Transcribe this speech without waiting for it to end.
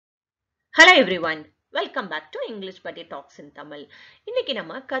Hello everyone. Welcome back to English Buddy Talks in Tamil. இன்னைக்கு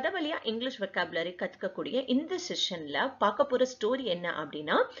நம்ம கதவலியா English vocabulary கத்துக்கக்கூடிய இந்த செஷன்ல பார்க்க போற ஸ்டோரி என்ன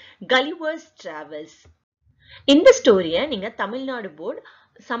அப்படின்னா Gulliver's Travels. இந்த ஸ்டோரியை நீங்க தமிழ்நாடு போர்டு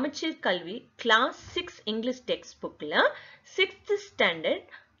சமச்சீர் கல்வி கிளாஸ் 6 இங்கிலீஷ் டெக்ஸ்ட் புக்ல 6th standard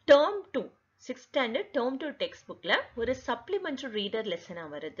term 2 6th standard term 2 textbookல ஒரு supplementary reader lesson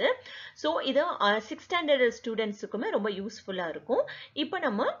வருது. So இது 6th standard students-க்குமே ரொம்ப யூஸ்ஃபுல்லா இருக்கும். இப்போ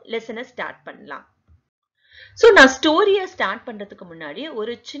நம்ம lesson ஸ்டார்ட் பண்ணலாம். So நான் ஸ்டோரியை ஸ்டார்ட் பண்றதுக்கு முன்னாடி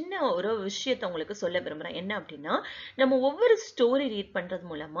ஒரு சின்ன ஒரு விஷயத்தை உங்களுக்கு சொல்ல விரும்புறேன். என்ன அப்படின்னா நம்ம ஒவ்வொரு ஸ்டோரி ரீட் பண்றது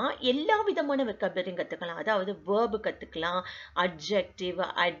மூலமா எல்லா விதமான vocabulary கத்துக்கலாம். அதாவது verb கத்துக்கலாம், adjective,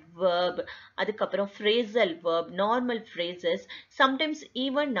 adverb, அதுக்கப்புறம் phrasal verb, normal phrases, sometimes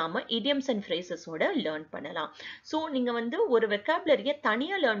even நாம idioms and phrases ஓட லேர்ன் பண்ணலாம். So நீங்க ஒரு vocabulary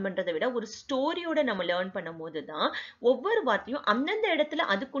தனியா லேர்ன் பண்றதை விட ஒரு ஸ்டோரியோட நம்ம லேர்ன் பண்ணும்போது தான் ஒவ்வொரு வார்த்தையும் அந்தந்த இடத்துல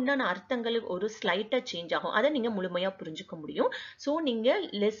அதுக்குண்டான அர்த்தங்கள் ஒரு ஸ்லைட்டா சேஞ்ச் ஆகும். அதை நீங்க முழுமையா புரிஞ்சுக்க முடியும். சோ நீங்க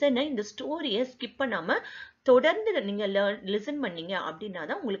லெசனை இந்த ஸ்டோரியை ஸ்கிப் பண்ணாம தொடர்ந்து நீங்க லிசன் பண்ணீங்க அப்படின்னா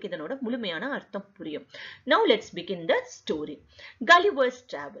தான் உங்களுக்கு இதனோட முழுமையான அர்த்தம் புரியும். Now let's begin the story. Gulliver's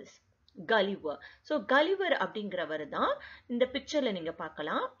Travels. Gulliver. So Gulliver அப்படிங்கிறவர் தான் இந்த பிக்சர்ல நீங்க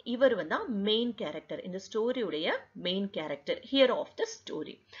பார்க்கலாம். இவர் மெயின் கேரக்டர், இந்த ஸ்டோரியுடைய main character, hero of the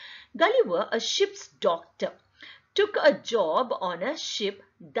story. Gulliver, a ship's doctor, took a job on a ship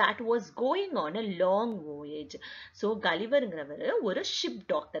that was going on a long voyage. So Gulliverங்கிறவர் ஒரு ship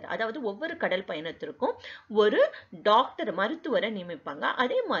doctor, அதாவது ஒவ்வொரு கடல் பயணத்திற்கும் ஒரு டாக்டர் மருத்துவரை நியமிப்பாங்க.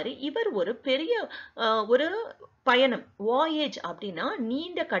 அதே மாதிரி இவர் ஒரு பெரிய ஒரு பயணம், வாயேஜ் அப்படின்னா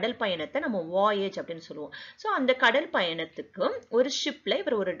நீண்ட கடல் பயணத்தை நம்ம வாயேஜ் அப்படின்னு சொல்லுவோம். ஸோ அந்த கடல் பயணத்துக்கு ஒரு ஷிப்ல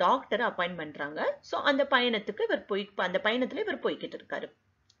இவர் ஒரு டாக்டரை அப்பாயிண்ட் பண்றாங்க. ஸோ அந்த பயணத்துக்கு அந்த பயணத்துல இவர் போய்கிட்டு இருக்காரு.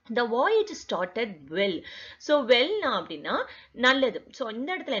 The voyage started well. So well அப்படின்னா நல்லது. So இந்த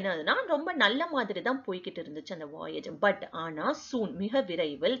இடத்துல என்ன ஆகுதுன்னா ரொம்ப நல்ல மாதிரி தான் போய்கிட்டு இருந்துச்சு அந்த voyage. பட் ஆனா soon, மிக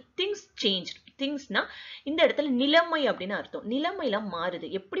விரைவில், things changed. திங்ஸ்னா இந்த இடத்துல நிலைமை அப்படின்னு அர்த்தம். நிலைமையெல்லாம் மாறுது.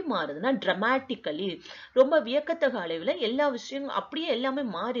 எப்படி மாறுதுன்னா dramatically, ரொம்ப வியக்கத்தக அளவில் எல்லா விஷயங்களும் அப்படியே எல்லாமே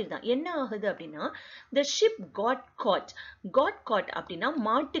மாறிடுதான். என்ன ஆகுது அப்படின்னா the ship got caught. Got caught அப்படின்னா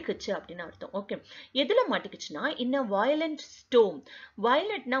மாட்டிக்குச்சு அப்படின்னு அர்த்தம். ஓகே, எதுல மாட்டிக்குச்சுன்னா in a violent storm.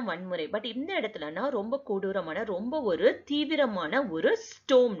 Violentனா வன்முறை, பட் இந்த இடத்துலனா ரொம்ப கொடூரமான, ரொம்ப ஒரு தீவிரமான ஒரு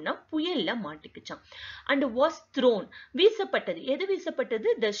ஸ்டோம்னா புயல்ல மாட்டிக்குச்சான். and was thrown, வீசப்பட்டது. எது வீசப்பட்டது?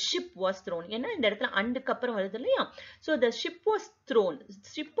 the ship was thrown. ஏன்னா இந்த இடத்துல அண்டுக்கு அப்புறம் வருது இல்லையா? so the ship was thrown.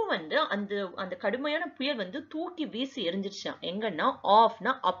 Ship அந்த கடுமையான புயல் தூக்கி வீசி எரிஞ்சிருச்சான். எங்கன்னா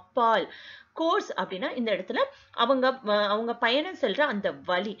ஆஃப்னா அப்பால், கோர்ஸ் அப்படின்னா இந்த இடத்துல அவங்க பயணம் செல்ற அந்த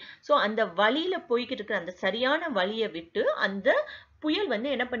வழி. சோ அந்த வழியில போய்கிட்டு இருக்கிற அந்த சரியான வழியை விட்டு அந்த புயல்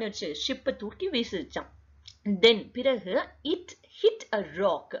என்ன பண்ணிருச்சு? ஷிப்பை தூக்கி வீசிச்சான். தென் பிறகு இட் ஹிட் அ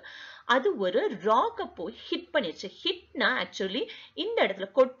ராக். அது ஒரு ராக்க போய் ஹிட் பண்ணிருச்சு. ஹிட்னா ஆக்சுவலி இந்த இடத்துல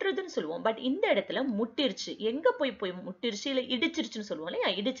கொட்டுறதுன்னு சொல்லுவோம், பட் இந்த இடத்துல முட்டிருச்சு. எங்க போய் முட்டிருச்சு, இல்ல இடிச்சிருச்சுன்னு சொல்லுவோம் இல்லையா?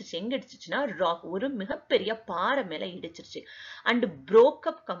 இடிச்சிருச்சு. எங்க இடிச்சிருச்சுன்னா ராக், ஒரு மிகப்பெரிய பாறை மேல இடிச்சிருச்சு. And broke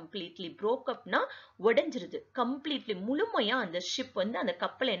up completely. broke upனா உடைஞ்சிருது. Completely, முழுமையா அந்த ஷிப் அந்த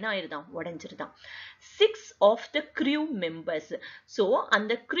கப்பல் என்ன ஆயிருதான்? உடைஞ்சிருதான். 6 of the crew members. So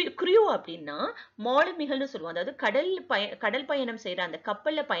அந்த crew அப்படின்னா மாலுமிகள்னு சொல்லுவோம். அதாவது கடல் பயணம் செய்யற அந்த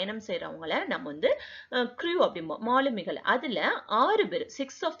கப்பல்ல பயணம் செய்யறவங்கள நம்ம crew அப்படிம்போம், மாலுமிகள். அதுல 6 பேர்,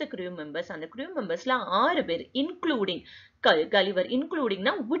 6 of the crew members. அந்த crew membersல 6 பேர் இன்க்ளூடிங் Gulliver,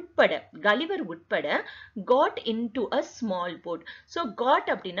 இன்க்ளூடிங்னா உட்பட, Gulliver உட்பட got into a small boat. so got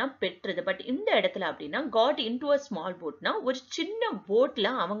அப்படின்னா பெற்றது, பட் இந்த இடத்துல அப்படின்னா got into a small boatனா ஒரு சின்ன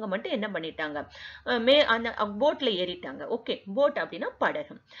போட்ல அவங்க மட்டும் என்ன பண்ணிட்டாங்க? அந்த போட்ல ஏறிட்டாங்க. ஓகே, போட் அப்படின்னா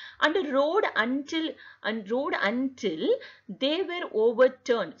படகு. and rode until they were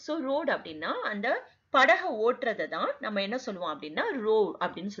overturned. so rode அப்படின்னா அந்த படக ஓட்டுறதை தான் நம்ம என்ன சொல்லுவோம் அப்படின்னா ரோ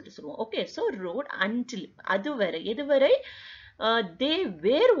அப்படின்னு சொல்லுவோம். ஓகே, சோ ரோட் until, அதுவரை, எதுவரை? they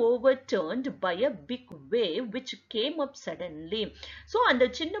were overturned by a big wave which came up suddenly. so அந்த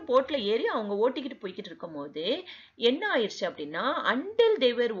சின்ன போட்ல ஏறி அவங்க ஓட்டிக்கிட்டு போய்கிட்டு இருக்கும் போது என்ன ஆயிடுச்சு அப்படின்னா until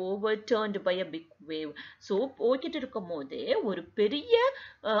they were overturned by a big wave. so போய்கிட்டு இருக்கும் போதே ஒரு பெரிய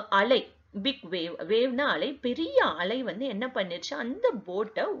அலை, பிக் வேவ், வேவ்னா அலை, பெரிய அலை என்ன பண்ணிருச்சு? அந்த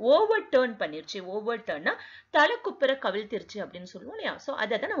போட்டை ஓவர் டர்ன் பண்ணிருச்சு. ஓவர் டர்ன்னா தலைக்குப்புற கவிழ்த்திருச்சு அப்படின்னு சொல்லுவோம் இல்லையா? சோ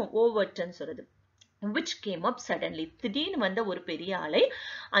அதை தான் நம்ம ஓவர் டர்ன் சொல்றது. which came up suddenly, திடீர்னு ஒரு பெரிய அலை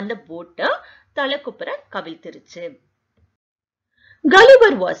அந்த போட்டை தலைக்குப்புற கவிழ்த்திருச்சு.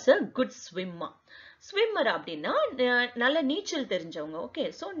 Gulliver was a good swimmer. Swimmer அப்படின்னா நல்ல நீச்சல் தெரிஞ்சவங்க. ஓகே,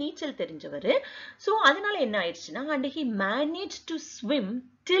 சோ நீச்சல் தெரிஞ்சவர். சோ அதனால என்ன ஆயிடுச்சுன்னா and he managed to swim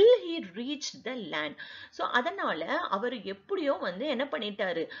till he reached the land. So அதனால அவர் எப்படியோ வந்து என்ன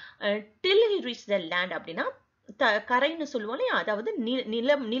பண்ணிட்டாரு, till he reached the land அப்படின்னா கரைன்னு சொல்லுவோம் இல்லையா, அதாவது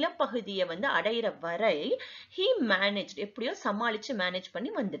நிலப்பகுதியை வந்து அடையிற வரை he managed, எப்படியோ சமாளிச்சு மேனேஜ் பண்ணி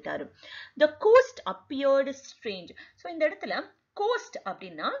வந்துட்டாரு. The coast appeared strange. So இந்த இடத்துல கோஸ்ட்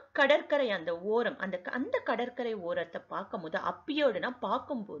அப்படின்னா கடற்கரை, அந்த ஓரம், அந்த கடற்கரை ஓரத்தை பார்க்கும்போது appearedனா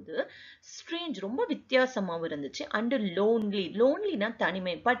பார்க்கும்போது ஸ்ட்ரேஞ்ச் ரொம்ப வித்தியாசமாவும் இருந்துச்சு. அண்ட் லோன்லினா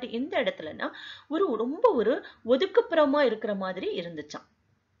தனிமை. பட் இந்த இடத்துலனா ரொம்ப ஒரு ஒதுக்குப்புறமா இருக்கிற மாதிரி இருந்துச்சாம்.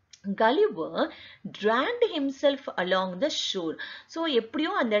 Gulliver dragged himself along the shore. So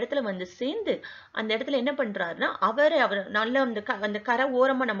எப்படியோ அந்த இடத்துல வந்து சேர்ந்து அந்த இடத்துல என்ன பண்றாருன்னா அவர் நல்ல அந்த கரை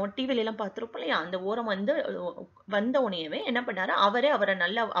ஓரமா நம்ம டிவில எல்லாம் பார்த்திருப்போம் இல்லையா, அந்த ஓரம் வந்து வந்த உடனேவே என்ன பண்ணாரு,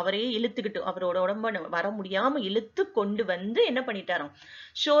 அவரே இழுத்துக்கிட்டு அவரோட உடம்ப வர முடியாம இழுத்து கொண்டு வந்து என்ன பண்ணிட்டாராம்,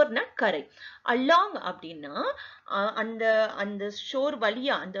 ஷோர்னா கரை. அலாங் அப்படின்னா அந்த ஷோர்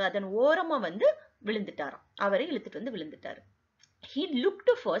வழியா அதன் ஓரமா வந்து விழுந்துட்டாராம், அவரே இழுத்துட்டு வந்து விழுந்துட்டாரு. He looked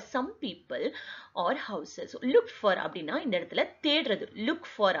for some people or houses. Looked for அப்படின்னா இந்த இடத்துல தேடுறது, look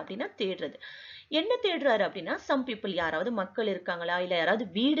for அப்படின்னா தேடுறது. என்ன தேடுறாரு அப்படின்னா some people, யாராவது மக்கள் இருக்காங்களா, இல்ல யாராவது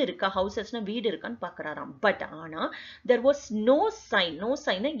வீடு இருக்கா, ஹவுசஸ்னா வீடு இருக்கான்னு பாக்குறாராம். பட் ஆனா there was no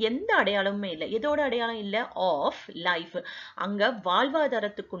sign எந்த அடையாளமுமே இல்லை. எதோட அடையாளம் இல்ல, of life. அங்க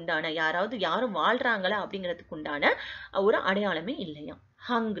வாழ்வாதாரத்துக்கு உண்டான யாரும் வாழ்றாங்களா அப்படிங்கிறதுக்கு உண்டான ஒரு அடையாளமே இல்லையா.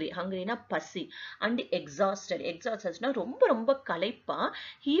 hungryனா பசி. and exhaustedனா ரொம்ப களைப்பா.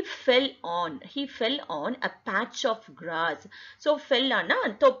 he fell on a patch of grass. so fell ஆனா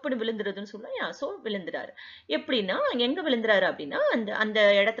தொப்புன்னு விழுந்துறதுன்னு சொல்லுவோம். so விழுந்துறாரு. எப்படின்னா எங்க விழுந்துறாரு அப்படின்னா அந்த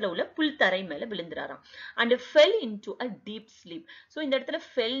இடத்துல உள்ள புல் தரை மேல விழுந்துறாராம். and fell into a deep sleep. so இந்த இடத்துல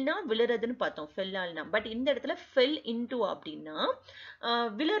fellனா விழுறதுன்னு பார்த்தோம், fellனா. பட் இந்த இடத்துல fell into அப்படின்னா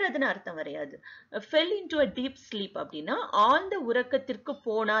விழுறதுன்னு அர்த்தம் வரையாது. fell into a deep sleep அப்படின்னா ஆழ்ந்த உறக்கத்திற்கு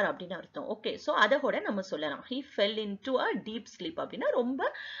போனார் அப்படின்னு அர்த்தம். ஓகே, சோ அத கூட நம்ம சொல்லலாம். he fell into a deep sleep அப்படின்னா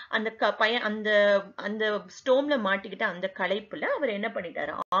ரொம்ப அந்த ஸ்டோம்ல மாட்டிக்கிட்ட அந்த களைப்புல அவர் என்ன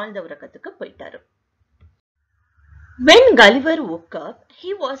பண்ணிட்டாரு, ஆழ்ந்த உறக்கத்துக்கு போயிட்டாரு. When Gulliver woke up,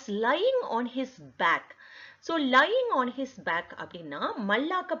 he was lying on his back. So lying on his back அப்படின்னா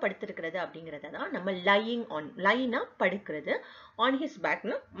மல்லாக்க படுத்திருக்கிறது அப்படிங்கறத தான் நம்ம lying on, லைனா படுக்கிறது, on his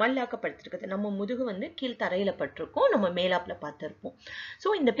backனா மல்லாக்க படுத்திருக்கிறது. நம்ம முதுகு வந்து கீழ் தரையில பட்டிருக்கோம், நம்ம மேலாப்ல பார்த்திருப்போம்.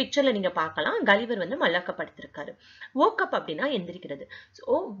 சோ இந்த பிக்சர்ல நீங்க பார்க்கலாம், கலிவர் வந்து மல்லாக்க படுத்திருக்காரு. woke up அப்படின்னா எந்திரிக்கிறது.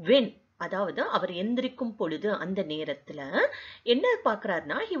 so when, அதாவது அவர் எந்திரிக்கும் பொழுது அந்த நேரத்துல என்ன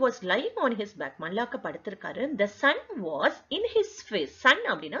பார்க்கறாருன்னா, he was lying on his back, மல்லாக்க படுத்திருக்காரு. the sun was in his face. sun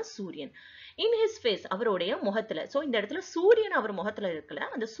அப்படின்னா சூரியன். in his face அவருடைய முகத்துல. சோ இந்த இடத்துல சூரியன் அவர் முகத்துல இருக்கல,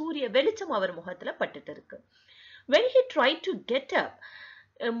 அந்த சூரிய வெளிச்சம் அவர் முகத்துல பட்டுட்டு இருக்கு. when he tried to get up,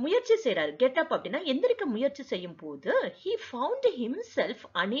 முயற்சி செய்றாரு. get up அப்படின்னா எந்திரிக்க முயற்சி செய்யும் போது he found himself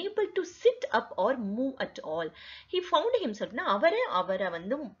unable to sit up or move at all. he found himself னா அவரை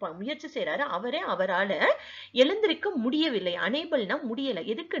வந்து முயற்சி செய்றாரு, அவரால எழுந்திருக்க முடியவில்லை. unableனா முடியல.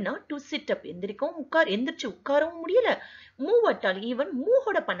 எதுக்குன்னா to sit up, எந்திரிச்சு உட்காரவும் முடியல, move at all, even move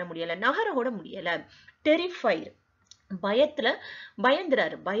கூட பண்ண முடியல, நகர கூட முடியல. terrified,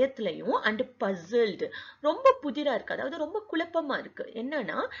 பயந்துறாரு, பயத்திலையும் and puzzled, ரொம்ப புதிரா இருக்கு, அதாவது ரொம்ப குழப்பமா இருக்கு.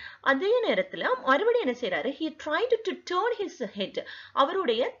 என்னன்னா அதே நேரத்துல மறுபடியும் என்ன செய்யறாரு, he tried to turn his head,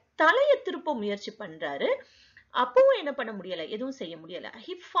 அவருடைய தலையை திருப்ப முயற்சி பண்றாரு. அப்பவும் என்ன பண்ண முடியல, எதுவும் செய்ய முடியல.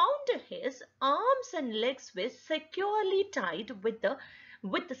 he found his arms and legs were securely tied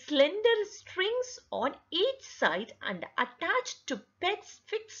with slender strings on each side and attached to pegs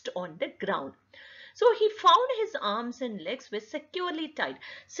fixed on the ground. So he found his arms and legs were securely tied.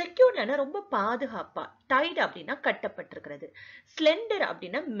 Securedனா ரொம்ப பாதுகாப்பா, tied அப்படின்னா கட்டப்பட்டிருக்கிறது, slender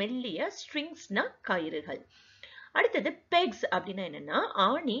அப்படின்னா மெல்லிய, stringsனா கயிறுகள். அடுத்தது pegs அப்படின்னா என்னன்னா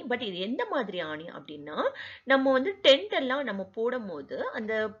ஆணி. பட் இது எந்த மாதிரி ஆணி அப்படின்னா, நம்ம வந்து டென்ட் எல்லாம் நம்ம போடும் போது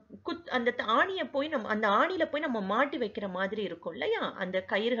அந்த ஆணியை போய் அந்த ஆணியில போய் நம்ம மாட்டி வைக்கிற மாதிரி இருக்கும் இல்லையா, அந்த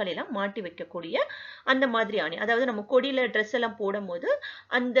கயிறுகளை எல்லாம் மாட்டி வைக்கக்கூடிய அந்த மாதிரி ஆணி. அதாவது நம்ம கொடியில ட்ரெஸ் எல்லாம் போடும் போது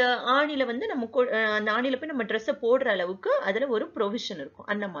அந்த ஆணியில வந்து அந்த ஆணியில போய் நம்ம ட்ரெஸ்ஸை போடுற அளவுக்கு அதுல ஒரு ப்ரொவிஷன் இருக்கும்.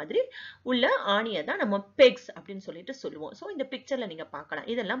 அந்த மாதிரி உள்ள ஆணியை தான் நம்ம பெக்ஸ் அப்படின்னு சொல்லிட்டு சொல்லுவோம். சோ இந்த பிக்சர்ல நீங்க பார்க்கலாம்,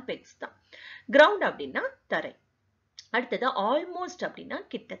 இதெல்லாம் பெக்ஸ் தான். கிரவுண்ட் அப்படின்னா தரை. அடுத்தது ஆல்மோஸ்ட் அப்படின்னா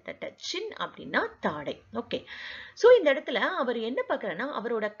கிட்டத்தட்ட, சின் அப்படின்னா தாடை. ஓகே, சோ இந்த இடத்துல அவர் என்ன பார்க்கறாருன்னா,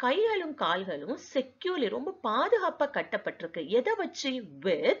 அவரோட கைகளும் கால்களும் செக்யூர்லி ரொம்ப பாதுகாப்பா கட்டப்பட்டிருக்கு. எதை வச்சு?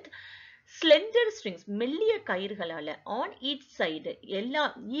 வித் ஸ்லெண்டர் ஸ்ட்ரிங்ஸ், மெல்லிய கயிறுகளால. ஆன் ஈச் சைடு,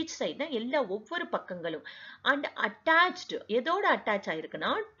 ஈச் சைடுனா எல்லா ஒவ்வொரு பக்கங்களும். அண்ட் அட்டாச்டு, எதோட அட்டாச்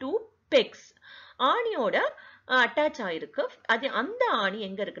ஆயிருக்குன்னா டு பெக்ஸ், ஆணியோட அட்டாச் ஆயிருக்கு. அது அந்த ஆணி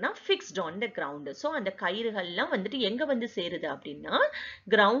எங்க இருக்குன்னா fixed on the ground. So அந்த கயிறுகள்லாம் வந்துட்டு எங்க வந்து சேருது அப்படின்னா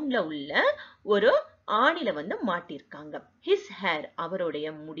கிரவுண்ட்ல உள்ள ஒரு ஆணில வந்து மாட்டிருக்காங்க. His hair, அவருடைய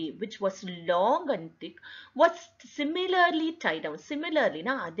முடி, which was long and thick, was similarly tied down.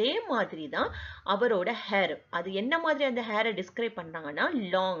 Similarlyனா அதே மாதிரி தான் அவரோட hair. அது என்ன மாதிரி அந்த hair டிஸ்கிரைப் பண்றாங்கன்னா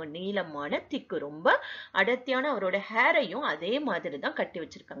long, நீளமான, thick, ரொம்ப அடர்த்தியான அவரோட hairஐயும் அதே மாதிரி தான் கட்டி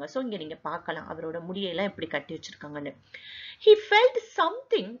வச்சிருக்காங்க. சோ இங்க நீங்க பார்க்கலாம் அவரோட முடியெல்லாம் எப்படி கட்டி வச்சிருக்காங்கன்னு. He felt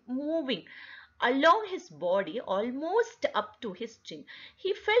something moving along his body almost up to his chin. He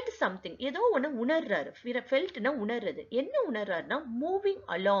felt something. ஏதோ ஒன்னு உணர்றாரு. Feltனா உணர்றது. என்ன உணர்றாருன்னா moving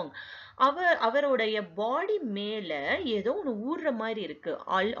along. அவருடைய பாடி மேல ஏதோ ஒன்னு ஊர்ற மாதிரி இருக்கு.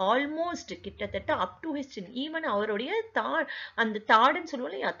 ஆல்மோஸ்ட் கிட்டத்தட்ட up to his chin. Even அவருடைய அந்த தாடன்னு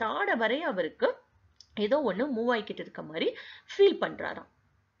சொல்லுவோம் இல்லையா, தாட வரை அவருக்கு ஏதோ ஒன்னு மூவ் ஆகிக்கிட்டு இருக்க மாதிரி feel பண்றாராம்.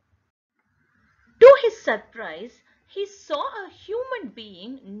 To his surprise, he saw a human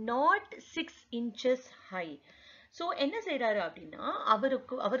being not 6 inches high. So என்ன செய்றாரு அப்படின்னா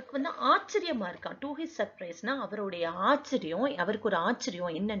அவருக்கு வந்து ஆச்சரியமா இருக்கான். To his surpriseனா அவருடைய ஆச்சரியம், அவருக்கு ஒரு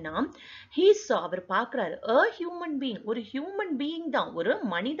ஆச்சரியம் என்னன்னா he saw, அவர் பார்க்கறாரு a human being, ஒரு human being தான், ஒரு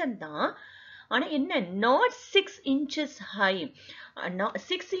மனிதன் தான். ஆனா என்ன, not 6 inches high.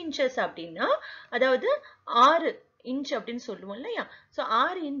 6 inches அப்படின்னா அதாவது 6 இன்ச் அப்படின்னு சொல்லுவோம் இல்லையா. சோ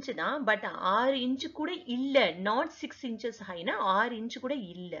 6 இன்ச் தான், பட் 6 இன்ச் கூட இல்ல. நாட் 6 inches ஹைனா 6 இன்ச் கூட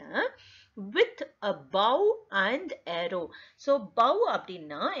இல்ல. With a bow and arrow. So bow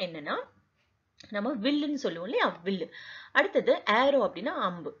அப்படின்னா என்னன்னா நம்ம வில்லுன்னு சொல்லுவோம் இல்லையா, வில்லு. அடுத்தது arrow அப்படின்னா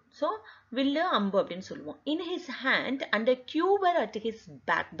அம்பு. சோ வில்லு அம்பு அப்படின்னு சொல்லுவோம். in his hand and a quiver at his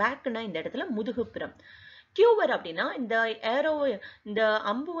back. பேக்னா இந்த இடத்துல முதுகுப்புறம். கியூவர் அப்படின்னா இந்த ஏரோ, இந்த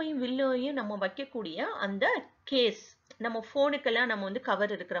அம்புவையும் வில்லையும் நம்ம வைக்கக்கூடிய அந்த கேஸ், நம்ம போனுக்கெல்லாம் நம்ம வந்து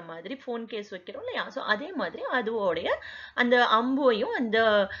கவர் இருக்கிற மாதிரி போன் கேஸ் வைக்கிறோம் இல்லையா. சோ அதே மாதிரி அதுவோடைய அந்த அம்புவையும் அந்த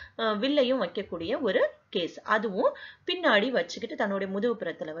வில்லையும் வைக்கக்கூடிய ஒரு கேஸ், அதுவும் பின்னாடி வச்சுக்கிட்டு தன்னுடைய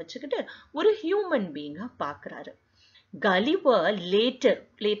முதுகுப்புறத்துல வச்சுக்கிட்டு ஒரு ஹியூமன் பீயிங்கா பாக்குறாரு. கலிவர்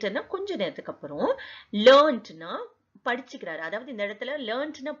லேட்டர்னா கொஞ்ச நேரத்துக்கு அப்புறம், லேர்ன்ட்னா படிச்சுக்கிறாரு. அதாவது இந்த இடத்துல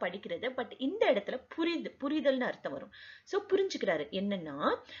லேர்ன்ட்னா படிக்கிறது, பட் இந்த இடத்துல புரிதல்னு அர்த்தம் வரும். சோ புரிஞ்சுக்கிறாரு என்னன்னா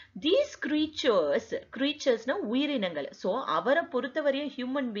these creaturesனா உயிரினங்கள். சோ அவரை பொறுத்தவரையும்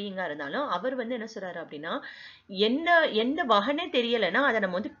ஹியூமன் பீயிங்கா இருந்தாலும் அவர் வந்து என்ன சொல்றாரு அப்படின்னா எந்த வகனே தெரியலன்னா அதை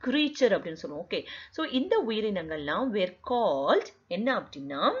நம்ம வந்து creature அப்படின்னு சொல்லுவோம். ஓகே, சோ இந்த உயிரினங்கள்லாம் were called என்ன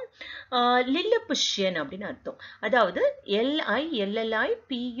அப்படின்னா லில்லிபுஷியன் அப்படின்னு அர்த்தம். அதாவது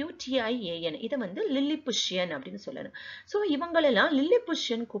LILLIPUTIAN, இதை வந்து லில்லிபுஷியன் அப்படின்னு சொல்லணும். சோ இவங்களெல்லாம்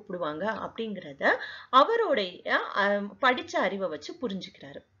லில்லிபுஷியன் கூப்பிடுவாங்க அப்படிங்கிறத அவருடைய படிச்ச அறிவை வச்சு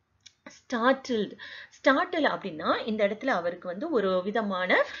புரிஞ்சுக்கிறாரு. ஸ்டார்டில் அப்படின்னா இந்த இடத்துல அவருக்கு வந்து ஒரு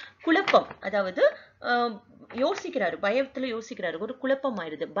விதமான குழப்பம், அதாவது யோசிக்கிறாரு, பயத்துல யோசிக்கிறாரு, ஒரு குழப்பம்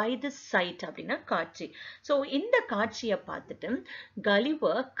ஆயிருது. பை தி சைட் அப்படின்னா காட்சி. சோ இந்த காட்சியை பார்த்துட்டு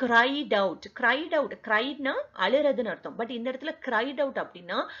கலிவர் கிரைட் அவுட். கிரைட்னா அழுறதுன்னு அர்த்தம், பட் இந்த இடத்துல கிரைட் அவுட்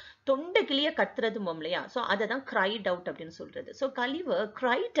அப்படின்னா தொண்டை கிளிய கத்துறதும் இல்லையா. சோ அததான் கிரைட் அவுட் அப்படின்னு சொல்றது. So Gulliver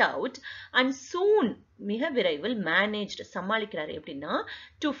cried out and சூன், மிக விரைவில் மேனேஜ்டு, சமாளிக்கிறாரு எப்படின்னா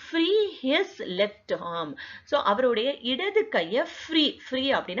to free his left arm. So அவருடைய இடது கையை ஃப்ரீ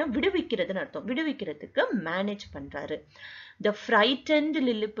அப்படின்னா விடுவிக்கிறதுன்னு அர்த்தம், விடுவிக்கிறதுக்கு மேனேஜ் பண்றாரு. The frightened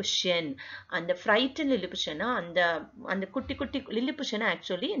Lilliputian, அந்த frightened Lilliputian அந்த குட்டி Lilliputian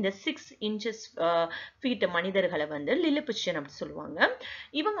ஆக்சுவலி இந்த 6 inches feet மனிதர்களை வந்து Lilliputian அப்படி சொல்லுவாங்க.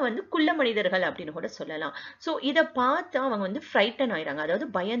 இவங்க வந்து குள்ள மனிதர்கள் அப்படின்னு கூட சொல்லலாம். சோ இத பார்த்து அவங்க வந்து frighten ஆயிராங்க, அதாவது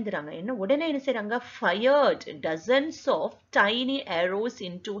பயந்துறாங்க. என்ன உடனே என்ன செய்றாங்க, fired dozens of tiny arrows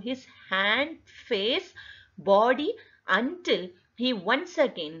into his hand, face, body until he once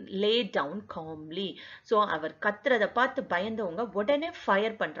again lay down calmly. So அவர் கத்துறத பார்த்து பயந்தவங்க உடனே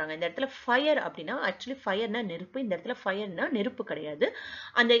ஃபயர் பண்றாங்க. இந்த இடத்துல ஃபயர் அப்படின்னா ஆக்சுவலி ஃபயர்னா நெருப்பு, இந்த இடத்துல ஃபயர்னா நெருப்பு கிடையாது.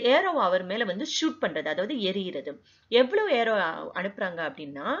 அந்த ஏரோ அவர் மேல வந்து ஷூட் பண்றது, அதாவது எரியிறது. எவ்வளவு ஏரோ அனுப்புறாங்க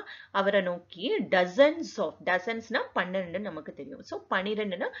அப்படின்னா அவரை நோக்கி டசன்ஸ்னா 12 நமக்கு தெரியும். சோ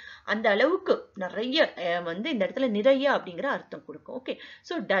 12னா அந்த அளவுக்கு நிறைய வந்து இந்த இடத்துல நிறைய அப்படிங்கிற அர்த்தம் கொடுக்கும். ஓகே,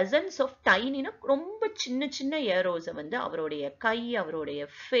 சோ டசன்ஸ் ஆஃப் டைனினா ரொம்ப சின்ன ஏரோஸை வந்து அவருடைய கை, அவருடைய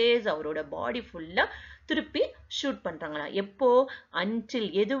ஃபேஸ், அவரோட பாடி ஃபுல்லா திருப்பி ஷூட் பண்றாங்களா. எப்போ, until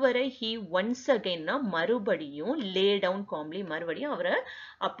எதுவரை, he once againனா மறுபடியும் lay down calmly, மறுபடியும் அவரை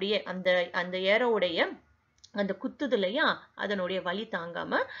அப்படியே அந்த ஏரோவுடைய அந்த குத்துதுலையா அதனுடைய வலி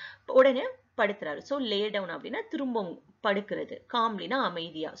தாங்காம உடனே படுத்துறாரு. சோ லே டவுன் அப்படின்னா திரும்பவும் படுக்கிறது, காம்லினா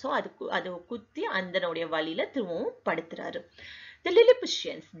அமைதியா. சோ அது குத்தி அதனுடைய வலியில திரும்பவும் படுத்துறாரு. The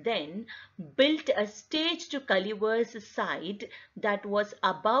Lilliputians then built a stage to Gulliver's side that was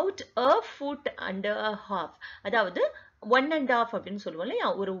about a foot and a half. அதாவது 1.5 அப்படின்னு சொல்லுவோம் இல்லையா,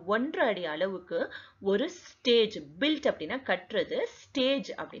 ஒரு 1.5 அடி அளவுக்கு ஒரு ஸ்டேஜ். பில்ட் அப்படின்னா கட்டுறது,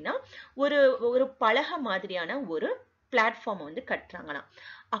 ஸ்டேஜ் அப்படின்னா ஒரு பலகை மாதிரியான ஒரு பிளாட்ஃபார்ம் வந்து கட்டுறாங்களாம்.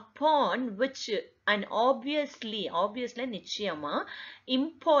 upon which and obviously நிச்சயமா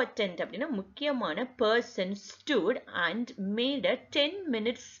important அப்படின்னா முக்கியமான person stood and made a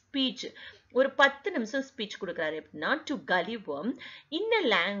 10-minute speech. ஒரு 10 நிமிஷம் ஸ்பீச் கொடுக்குறாரு அப்படின்னா to Gulliver in a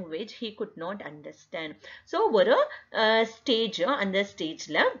language he could not understand. So ஒரு ஸ்டேஜ், அந்த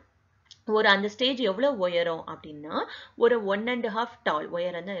ஸ்டேஜ்ல அந்த ஸ்டேஜ் எவ்வளவு உயரம் அப்படின்னா ஒரு 1.5 டால்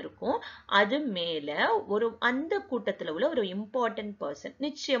உயரம் தான் இருக்கும். அது மேல அந்த கூட்டத்துல உள்ள ஒரு இம்பார்ட்டன்ட் பர்சன்,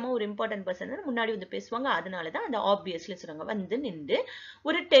 நிச்சயமா ஒரு இம்பார்ட்டன்ட் பர்சன் முன்னாடி வந்து பேசுவாங்க, அதனாலதான் அந்த ஆப்வியஸ்லி சொல்றாங்க, வந்து நின்று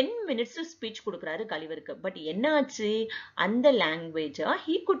ஒரு 10 மினிட்ஸ் ஸ்பீச் கொடுக்குறாரு கலிவருக்கு. பட் என்னாச்சு, அந்த language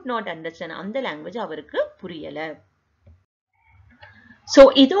he could not understand, அந்த லாங்குவேஜ் அவருக்கு புரியல. சோ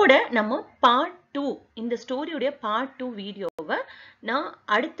இதோட நம்ம பார்ட் 2, இந்த ஸ்டோரியோட பார்ட் 2 வீடியோவை நான்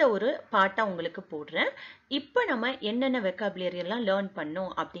அடுத்த ஒரு பார்ட்டா உங்களுக்கு போடுறேன். இப்போ நம்ம என்னென்ன வெக்காபுலரி எல்லாம் லேர்ன்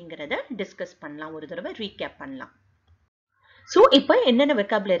பண்ணோம் அப்படிங்கறத டிஸ்கஸ் பண்ணலாம், ஒரு தடவை ரீகேப் பண்ணலாம். சோ இப்போ என்னென்ன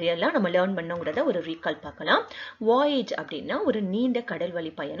வெக்காபுலரி எல்லாம் நம்ம லேர்ன் பண்ணோங்கிறத ஒரு ரீகால் பார்க்கலாம். வாயேஜ் அப்படின்னா ஒரு நீண்ட கடல்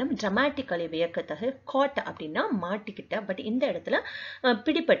வழி பயணம். டிராமாட்டிக்கலி வியக்கத்தக. காட் அப்படின்னா மாட்டிக்கிட்ட, பட் இந்த இடத்துல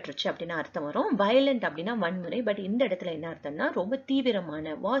பிடிபட்டுருச்சு அப்படின்னு அர்த்தம் வரும். வயலண்ட் அப்படின்னா வன்முறை, பட் இந்த இடத்துல என்ன அர்த்தம்னா ரொம்ப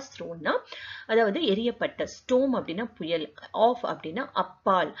தீவிரமான. வாஸ் த்ரோன்னா அதாவது எரியப்பட்ட. ஸ்டோம் அப்படின்னா புயல். ஆஃப் அப்படின்னா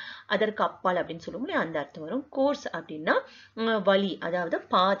அப்பால், அதற்கு அப்பால் அப்படின்னு சொல்லுவோம், அந்த அர்த்தம் வரும். கோர்ஸ் அப்படின்னா வழி, அதாவது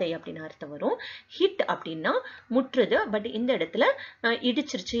பாதை அப்படின்னு அர்த்தம் வரும். ஹிட் அப்படின்னா முற்றுது, பட் இந்த இடத்துல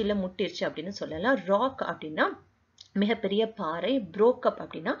இடிச்சிருச்சு இல்ல முட்டிருச்சு அப்படின்னு சொல்லலாம். ராக் அப்படின்னா மிகப்பெரிய பாறை. broke up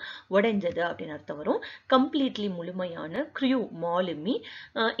அப்படின்னா உடைஞ்சது அப்படின்னு அர்த்தம் வரும். கம்ப்ளீட்லி முழுமையான. crew மாலுமி.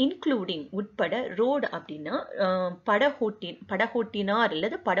 இன்க்ளூடிங் உட்பட. ரோடு அப்படின்னா படகோட்டினார்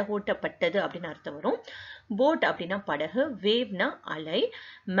அல்லது படகோட்டப்பட்டது அப்படின்னு அர்த்தம் வரும். போட் அப்படின்னா படகு. வேவ்னா அலை.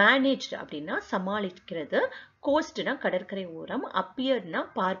 மேனேஜ்ட் அப்படின்னா சமாளிக்கிறது. கோஸ்ட்னா கடற்கரை ஓரம். அப்பியர்னா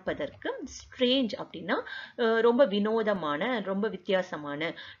பார்ப்பதற்கு. ஸ்ட்ரேஞ்ச் அப்படின்னா ரொம்ப வினோதமான, ரொம்ப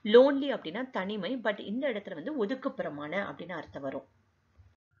வித்தியாசமான. லோன்லி அப்படின்னா தனிமை, பட் இந்த இடத்துல வந்து ஒதுக்குப்புறமான அப்படின்னு அர்த்தம் வரும்.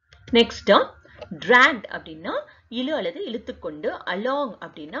 நெக்ஸ்ட் dragged அப்படின்னா இழு அல்லது இழுத்துக்கொண்டு. along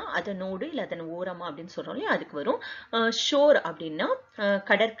அப்படின்னா அதனோடு இல்ல அதன் ஓரமா அப்படின்னு சொல்றோம் இல்லையா, அதுக்கு வரும். ஷோர் அப்படின்னா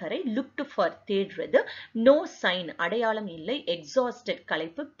கடற்கரை. looked for தேடுறது. no sign அடையாளம் இல்லை. exhausted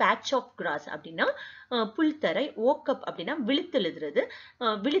களைப்பு. patch of grass அப்படின்னா புல்தரை. woke up அப்படின்னா விழித்தெழுதுறது,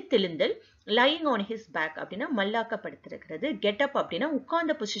 விழித்தெழுந்தல். lying on his back அப்படின்னா மல்லாக்கப்படுத்திருக்கிறது. get up அப்படின்னா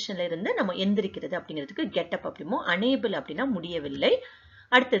உட்கார்ந்த பொசிஷன்ல இருந்து நம்ம எந்திரிக்கிறது அப்படிங்கிறதுக்கு get up அப்படிமோ. unable அப்படின்னா முடியவில்லை.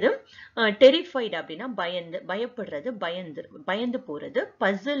 அடுத்தது terrified அப்படின்னா பயப்படுறது, பயந்து போறது.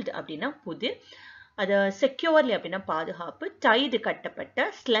 puzzled அப்படின்னா புதிர். அது securely அப்படின்னா பாதுகாப்பு. tied கட்டப்பட்ட.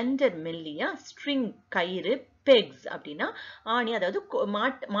 slender மெல்லிய. string கயிறு. pegs அப்படின்னா ஆணி, அதாவது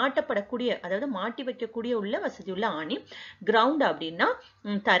மாட்டப்படக்கூடிய, அதாவது மாட்டி வைக்கக்கூடிய உள்ள வசதி உள்ள ஆணி. ground அப்படின்னா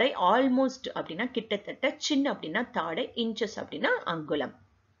தரை. almost அப்படின்னா கிட்டத்தட்ட. chin அப்படின்னா தாடை. inches அப்படின்னா அங்குலம்.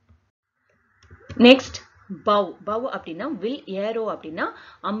 நெக்ஸ்ட் bow அப்படின்னா வில். ஏரோ அப்படின்னா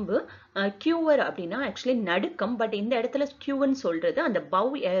அம்பு. கியூவர் அப்படின்னா ஆக்சுவலி நடுக்கம், பட் இந்த இடத்துல கியூவன் சொல்றது அந்த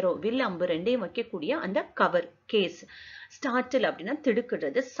பவ் ஏரோ வில் அம்பு ரெண்டையும் வைக்கக்கூடிய அந்த கவர் கேஸ். ஸ்டார்டில் அப்படின்னா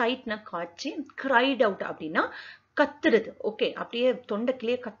திடுக்குறது. சைட்னா காட்சி. கிரைட் அவுட் அப்படின்னா கத்துறது. ஓகே, அப்படியே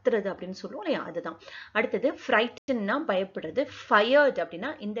தொண்டைக்குள்ளேயே கத்துறது அப்படின்னு சொல்லுவோம் இல்லையா, அதுதான். அடுத்தது ஃப்ரைட்டன்னா பயப்படுறது. ஃபயர்ட்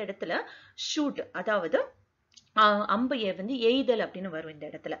அப்படின்னா இந்த இடத்துல ஷூட், அதாவது அம்பு வந்து எய்தல் அப்படின்னு வரும் இந்த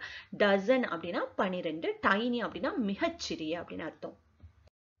இடத்துல. டசன் அப்படின்னா 12. டைனி அப்படின்னா மிகச்சிறிய அப்படின்னு அர்த்தம்.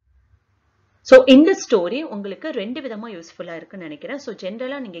 சோ இந்த ஸ்டோரி உங்களுக்கு 2 விதமா யூஸ்ஃபுல்லா இருக்குன்னு நினைக்கிறேன். சோ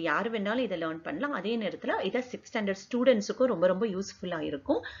ஜெனரலா நீங்க யாரு வேணாலும் இதை லேர்ன் பண்ணலாம். அதே நேரத்துல இதை 6th ஸ்டாண்டர்ட் ஸ்டூடெண்ட்ஸுக்கும் ரொம்ப யூஸ்ஃபுல்லா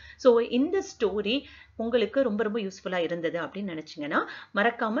இருக்கும். சோ இந்த ஸ்டோரி உங்களுக்கு ரொம்ப யூஸ்ஃபுல்லா இருந்தது அப்படின்னு நினைச்சீங்கன்னா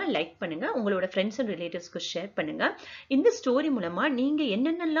மறக்காம லைக் பண்ணுங்க, உங்களோட ஃப்ரெண்ட்ஸ் அண்ட் ரிலேட்டிவ்ஸ்க்கு ஷேர் பண்ணுங்க. இந்த ஸ்டோரி மூலமா நீங்க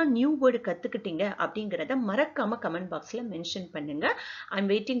என்னென்னலாம் நியூ வேர்டு கத்துக்கிட்டீங்க அப்படிங்கறத மறக்காம கமெண்ட் பாக்ஸ்ல மென்ஷன் பண்ணுங்க. I am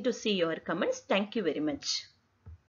waiting to see your comments. Thank you very much.